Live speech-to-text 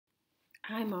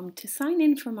Hi Mum, to sign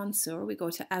in for Mansour we go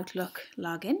to Outlook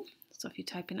login. So if you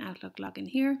type in Outlook login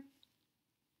here,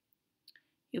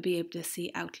 you'll be able to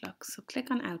see Outlook. So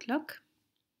click on Outlook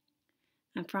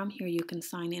and from here you can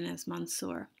sign in as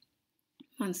Mansour.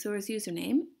 Mansour's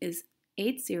username is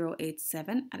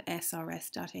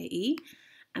 8087@srs.ae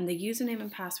and the username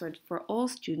and password for all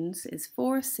students is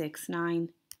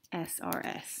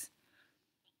 469SRS.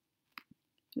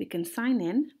 We can sign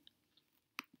in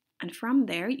and from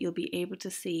there you'll be able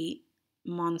to see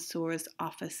Mansour's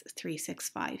Office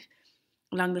 365.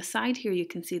 Along the side here you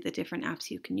can see the different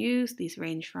apps you can use. These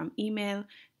range from email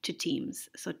to Teams.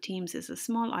 So Teams is a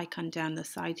small icon down the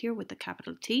side here with the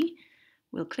capital T.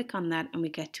 We'll click on that and we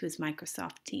get to his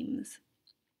Microsoft Teams.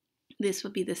 This will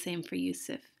be the same for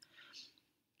Yusuf.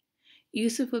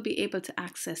 Yusuf will be able to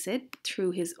access it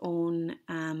through his own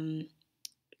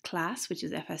class, which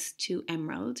is FS2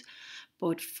 Emerald.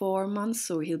 But for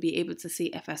Mansour, he'll be able to see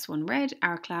FS1 Red,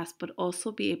 our class, but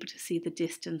also be able to see the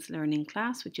distance learning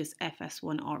class, which is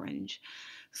FS1 Orange.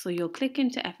 So you'll click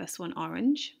into FS1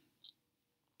 Orange,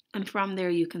 and from there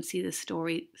you can see the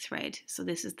story thread. So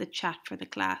this is the chat for the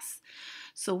class.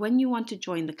 So when you want to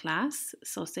join the class,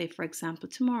 so say for example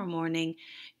tomorrow morning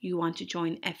you want to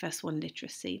join FS1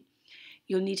 Literacy,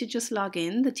 you'll need to just log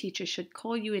in. The teacher should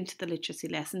call you into the literacy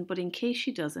lesson, but in case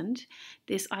she doesn't,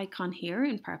 this icon here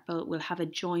in purple will have a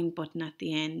join button at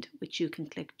the end, which you can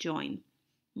click join,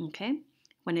 okay,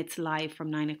 when it's live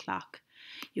from 9 o'clock.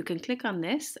 You can click on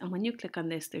this, and when you click on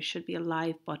this, there should be a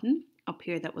live button up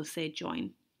here that will say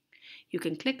join. You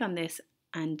can click on this,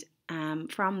 and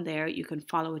from there, you can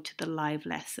follow it to the live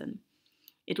lesson.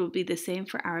 It will be the same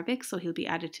for Arabic, so he'll be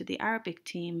added to the Arabic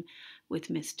team with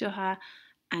Miss Duha,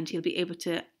 and he'll be able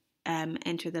to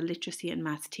enter the literacy and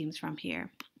maths teams from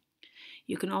here.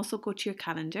 You can also go to your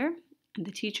calendar and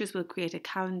the teachers will create a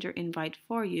calendar invite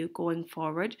for you going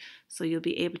forward, so you'll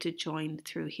be able to join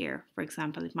through here. For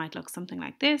example, it might look something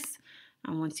like this,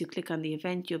 and once you click on the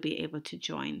event you'll be able to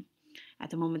join. At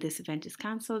the moment this event is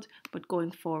cancelled, but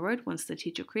going forward, once the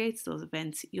teacher creates those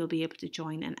events, you'll be able to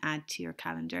join and add to your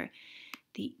calendar.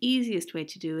 The easiest way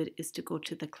to do it is to go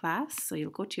to the class, so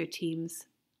you'll go to your teams,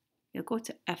 you'll go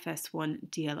to FS1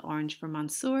 DL Orange for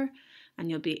Mansour, and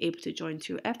you'll be able to join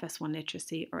through FS1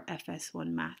 Literacy or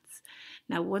FS1 Maths.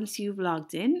 Now, once you've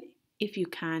logged in, if you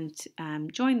can't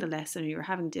join the lesson or you're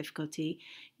having difficulty,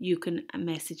 you can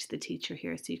message the teacher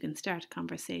here. So you can start a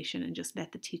conversation and just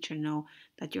let the teacher know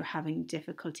that you're having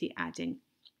difficulty adding.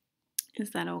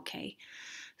 Is that okay?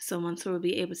 So Mansour will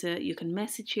be able to, you can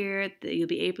message here, you'll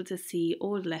be able to see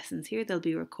old lessons here. They'll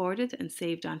be recorded and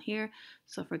saved on here.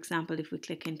 So for example, if we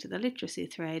click into the literacy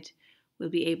thread, we'll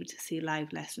be able to see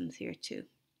live lessons here too.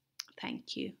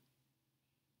 Thank you.